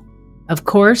incredible. Of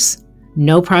course,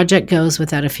 no project goes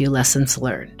without a few lessons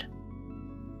learned.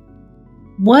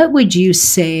 What would you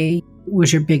say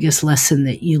was your biggest lesson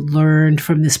that you learned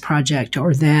from this project,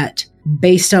 or that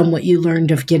based on what you learned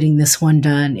of getting this one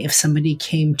done, if somebody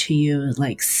came to you,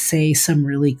 like say some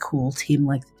really cool team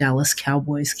like the Dallas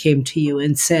Cowboys came to you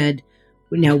and said,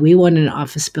 now we want an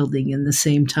office building in the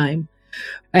same time.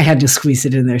 I had to squeeze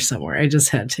it in there somewhere. I just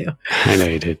had to. I know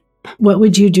you did. What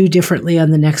would you do differently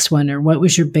on the next one? Or what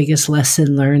was your biggest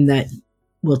lesson learned that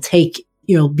will take,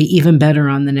 be even better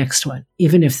on the next one?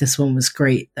 Even if this one was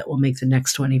great, that will make the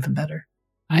next one even better.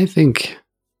 I think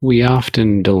We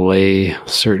often delay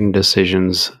certain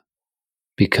decisions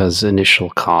because initial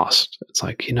cost. It's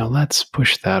like, let's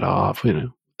push that off.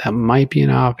 That might be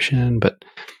an option, but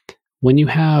when you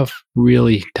have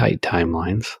really tight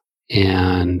timelines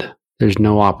and there's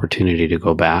no opportunity to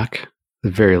go back,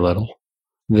 very little,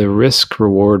 the risk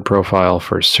reward profile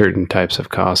for certain types of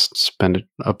costs spent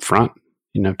up front,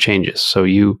 changes. So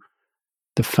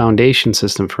the foundation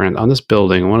system on this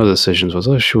building, one of the decisions was,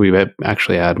 should we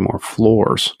actually add more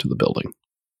floors to the building?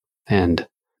 And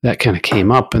that kind of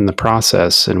came up in the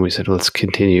process, and we said, let's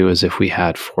continue as if we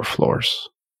had 4 floors.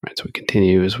 Right, so we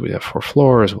continue as we have 4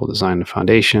 floors. We'll design the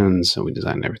foundations, and we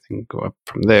design everything, go up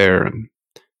from there. And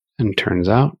it turns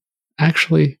out,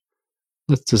 actually,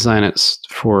 let's design it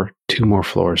for 2 more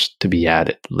floors to be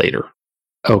added later.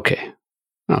 Okay.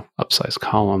 Oh, upsize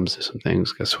columns, do some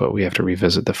things. Guess what? We have to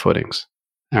revisit the footings.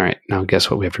 All right. Now, guess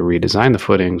what? We have to redesign the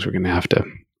footings. We're going to have to,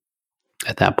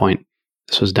 at that point,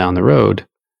 this was down the road.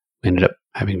 We ended up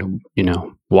having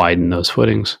to, widen those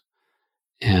footings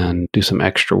and do some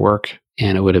extra work.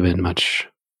 And it would have been much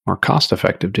more cost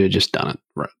effective to have just done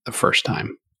it the first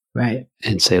time. Right.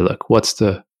 And say, look, what's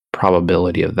the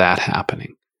probability of that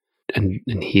happening? And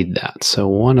heed that. So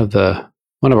one of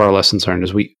our lessons learned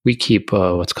is we keep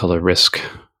what's called a risk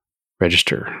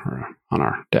register on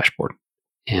our dashboard.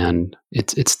 And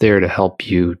it's there to help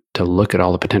you to look at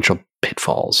all the potential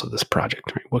pitfalls of this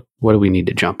project. Right? What do we need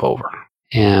to jump over?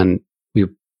 And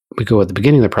we go at the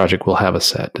beginning of the project, we'll have a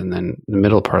set, and then the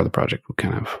middle part of the project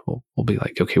we'll be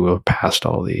like, okay, we've passed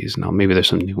all these. Now maybe there's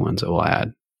some new ones that we'll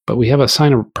add. But we have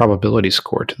assign a probability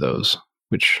score to those,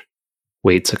 which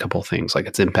weights a couple things like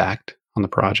its impact on the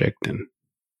project and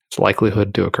its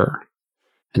likelihood to occur.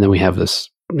 And then we have this,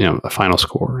 a final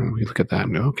score, and we look at that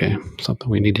and go, okay, something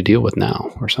we need to deal with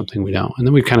now or something we don't. And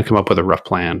then we kind of come up with a rough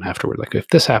plan afterward, like if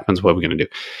this happens, what are we going to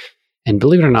do? And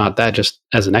believe it or not, that just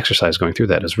as an exercise going through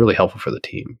that is really helpful for the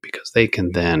team because they're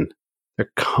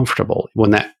comfortable.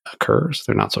 When that occurs,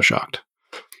 they're not so shocked.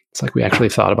 It's like we actually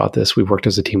thought about this. We've worked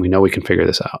as a team. We know we can figure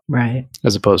this out. Right.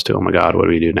 As opposed to, oh my God, what do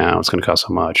we do now? It's going to cost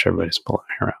so much. Everybody's pulling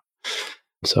their hair out.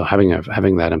 So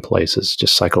having that in place is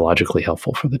just psychologically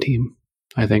helpful for the team,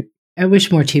 I think. I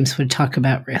wish more teams would talk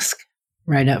about risk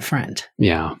right up front.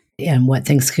 Yeah. And what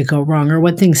things could go wrong or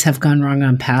what things have gone wrong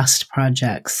on past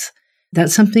projects.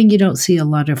 That's something you don't see a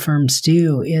lot of firms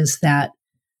do, is that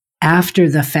after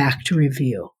the fact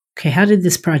review. Okay, how did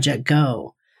this project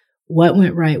go? What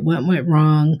went right? What went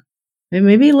wrong? And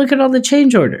maybe look at all the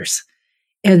change orders.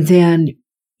 And then,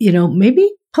 maybe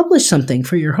publish something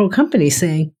for your whole company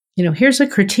saying, here's a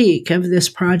critique of this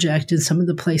project and some of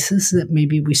the places that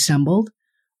maybe we stumbled,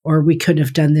 or we could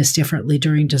have done this differently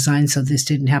during design so this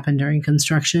didn't happen during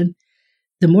construction.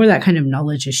 The more that kind of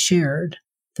knowledge is shared,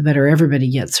 the better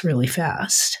everybody gets really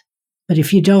fast. But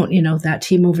if you don't, that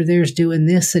team over there is doing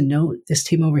this and no, this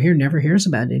team over here never hears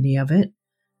about any of it.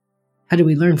 How do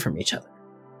we learn from each other?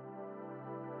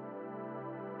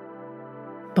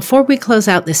 Before we close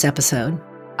out this episode,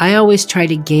 I always try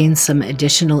to gain some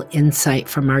additional insight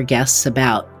from our guests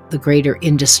about the greater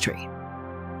industry.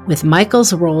 With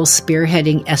Michael's role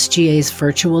spearheading SGA's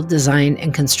virtual design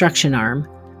and construction arm,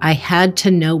 I had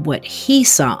to know what he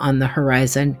saw on the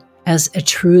horizon as a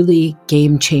truly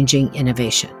game-changing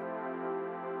innovation.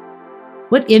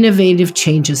 What innovative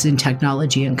changes in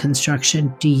technology and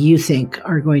construction do you think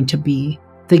are going to be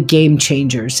the game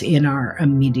changers in our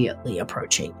immediately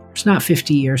approaching years? Not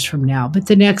 50 years from now, but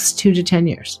the next 2 to 10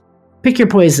 years. Pick your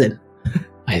poison.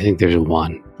 I think there's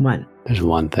one. One. There's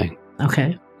one thing.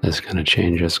 Okay. That's going to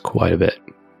change us quite a bit.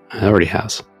 It already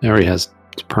has.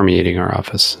 It's permeating our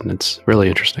office, and it's really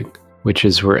interesting, which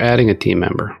is we're adding a team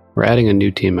member. We're adding a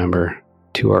new team member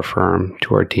to our firm,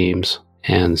 to our teams,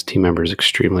 and this team member is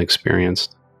extremely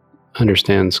experienced,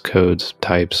 understands codes,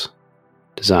 types,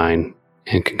 design,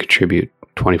 and can contribute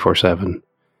 24/7.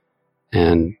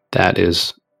 And that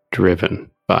is driven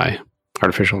by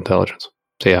artificial intelligence,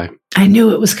 AI. I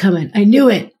knew it was coming. I knew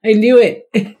it.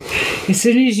 As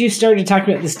soon as you started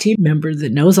talking about this team member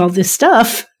that knows all this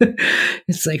stuff,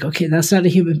 it's like, okay, that's not a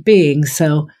human being.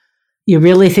 So you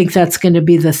really think that's going to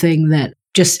be the thing that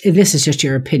this is just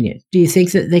your opinion. Do you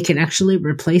think that they can actually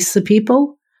replace the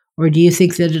people? Or do you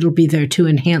think that it'll be there to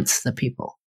enhance the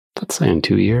people? Let's say in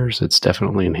 2 years, it's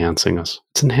definitely enhancing us.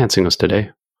 It's enhancing us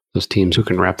today. Those teams who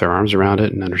can wrap their arms around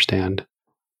it and understand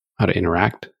how to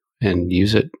interact and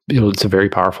use it, it's a very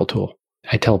powerful tool.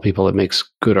 I tell people it makes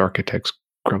good architects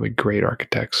probably great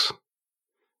architects.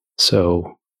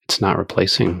 So it's not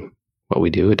replacing what we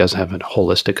do. It doesn't have a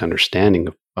holistic understanding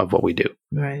of what we do.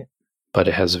 Right. But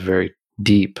it has a very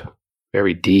deep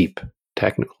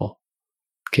technical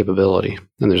capability.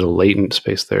 And there's a latent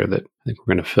space there that I think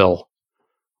we're going to fill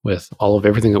with all of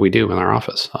everything that we do in our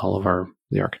office, all of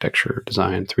the architecture,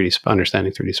 design, 3D,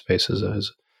 understanding 3D spaces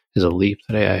is a leap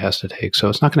that AI has to take. So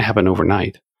it's not going to happen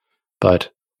overnight, but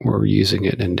we're using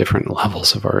it in different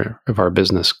levels of our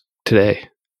business today.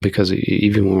 Because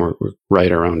even when we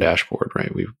write our own dashboard,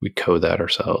 right, we code that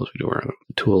ourselves. We do our own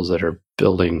tools that are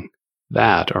building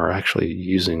that are actually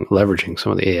leveraging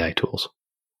some of the AI tools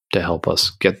to help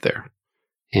us get there.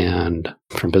 And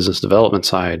from business development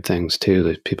side, things too,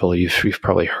 that people you've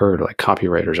probably heard, like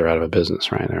copywriters are out of a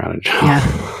business, right? They're out of job.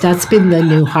 Yeah, that's been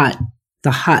the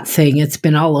hot thing. It's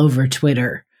been all over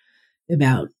Twitter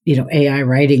about, AI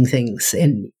writing things,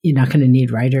 and you're not going to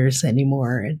need writers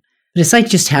anymore. But it's like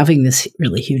just having this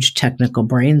really huge technical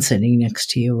brain sitting next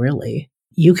to you, really.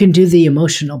 You can do the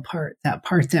emotional part that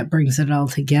brings it all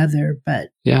together, but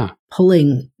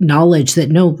pulling knowledge that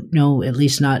no, at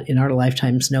least not in our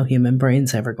lifetimes, no human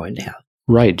brain's ever going to have.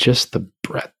 Right, just the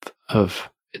breadth of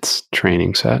its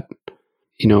training set.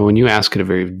 When you ask it a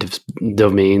very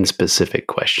domain-specific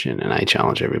question, and I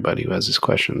challenge everybody who has these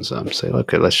questions, say,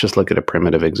 okay, let's just look at a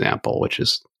primitive example, which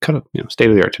is kind of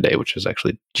state-of-the-art today, which is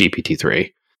actually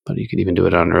GPT-3. But you can even do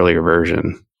it on an earlier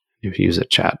version. If you use a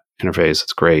chat interface,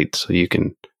 it's great. So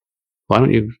why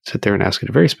don't you sit there and ask it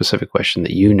a very specific question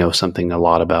that you know something a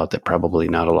lot about that probably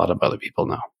not a lot of other people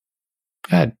know.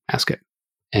 Go ahead, ask it.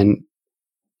 And,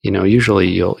 usually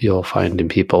you'll find in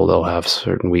people, they'll have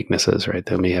certain weaknesses, right?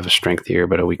 They may have a strength here,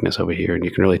 but a weakness over here. And you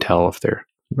can really tell if they're,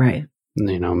 right,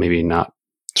 maybe not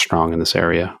strong in this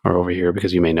area or over here,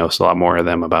 because you may know a lot more of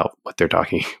them about what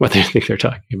they think they're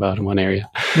talking about in one area.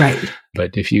 Right.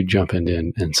 But if you jump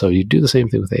in, and so you do the same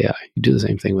thing with AI, you do the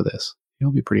same thing with this,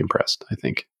 you'll be pretty impressed. I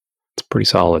think it's pretty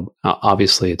solid.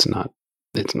 Obviously it's not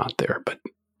there, but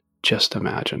just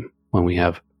imagine when we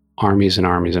have armies and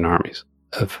armies and armies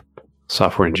of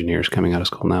software engineers coming out of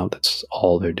school now, that's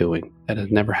all they're doing. That has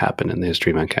never happened in the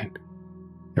history of mankind.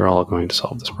 They're all going to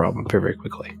solve this problem very, very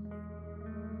quickly.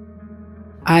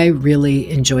 I really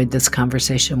enjoyed this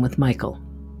conversation with Michael.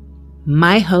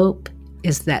 My hope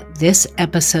is that this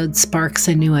episode sparks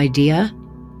a new idea,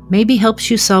 maybe helps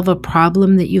you solve a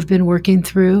problem that you've been working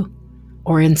through,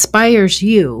 or inspires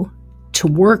you to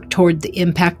work toward the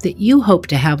impact that you hope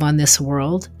to have on this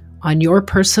world on your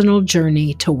personal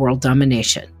journey to world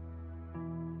domination.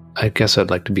 I guess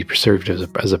I'd like to be perceived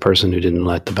as a person who didn't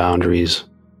let the boundaries,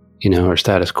 or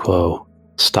status quo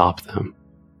stop them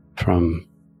from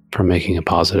making a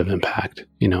positive impact,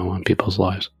 on people's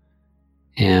lives.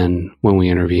 And when we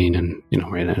intervene in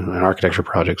architecture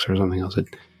projects or something else,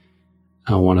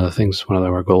 one of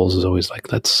our goals is always like,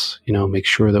 let's, make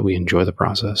sure that we enjoy the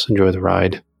process, enjoy the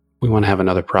ride. We want to have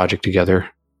another project together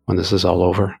when this is all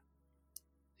over,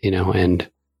 and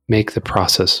make the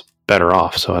process better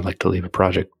off. So I'd like to leave a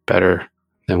project better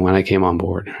than when I came on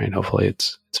board, right? Hopefully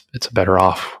it's better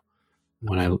off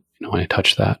when I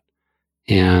touch that.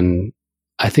 And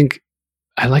I think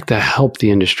I like to help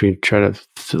the industry try to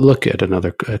look at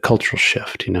another cultural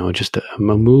shift, just a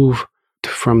move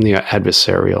from the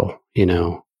adversarial,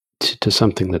 to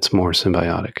something that's more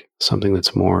symbiotic, something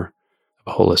that's more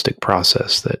of a holistic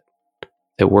process that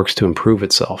works to improve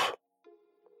itself.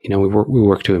 We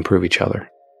work to improve each other.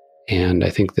 And I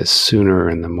think the sooner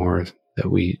and the more that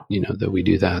we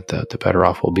do that, the better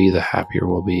off we'll be, the happier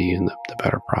we'll be, and the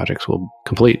better projects will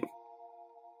complete.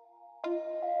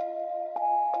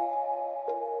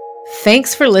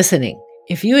 Thanks for listening.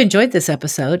 If you enjoyed this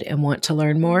episode and want to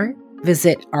learn more,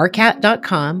 visit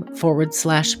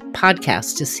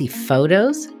arcat.com/podcast to see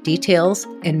photos, details,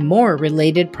 and more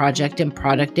related project and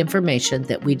product information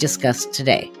that we discussed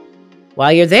today.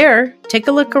 While you're there, take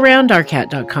a look around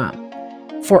arcat.com.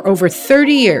 For over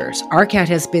 30 years, ARCAT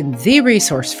has been the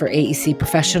resource for AEC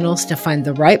professionals to find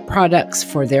the right products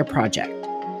for their project.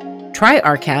 Try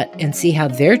ARCAT and see how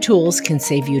their tools can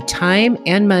save you time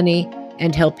and money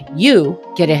and help you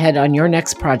get ahead on your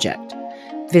next project.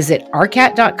 Visit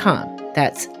arcat.com.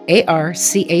 That's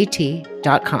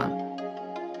ARCAT.com.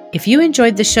 If you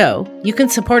enjoyed the show, you can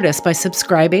support us by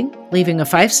subscribing, leaving a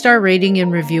 5-star rating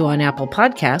and review on Apple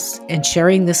Podcasts, and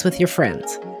sharing this with your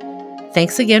friends.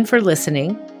 Thanks again for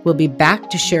listening. We'll be back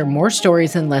to share more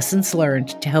stories and lessons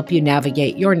learned to help you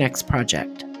navigate your next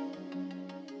project.